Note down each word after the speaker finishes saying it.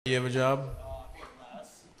You have a job?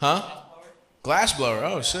 Huh? Glass blower.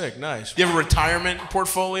 Oh, sick. Nice. You have a retirement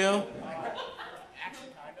portfolio?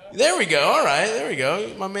 There we go. All right. There we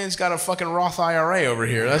go. My man's got a fucking Roth IRA over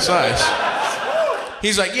here. That's nice.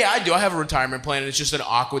 He's like, yeah, I do. I have a retirement plan. And it's just an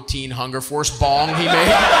Aqua Teen Hunger Force bong he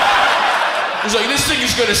made. He's like, this thing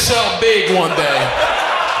is going to sell big one day.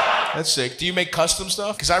 That's sick. Do you make custom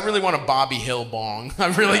stuff? Because I really want a Bobby Hill bong. I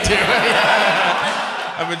really do.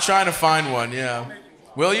 Yeah. I've been trying to find one. Yeah.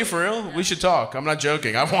 Will you, for real? We should talk. I'm not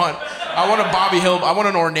joking. I want a Bobby Hill. I want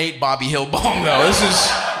an ornate Bobby Hill bong, though.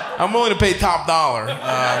 I'm willing to pay top dollar. All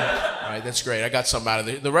right, that's great. I got something out of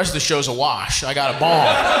it. The rest of the show's a wash. I got a bong.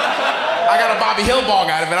 I got a Bobby Hill bong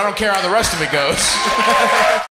out of it. I don't care how the rest of it goes.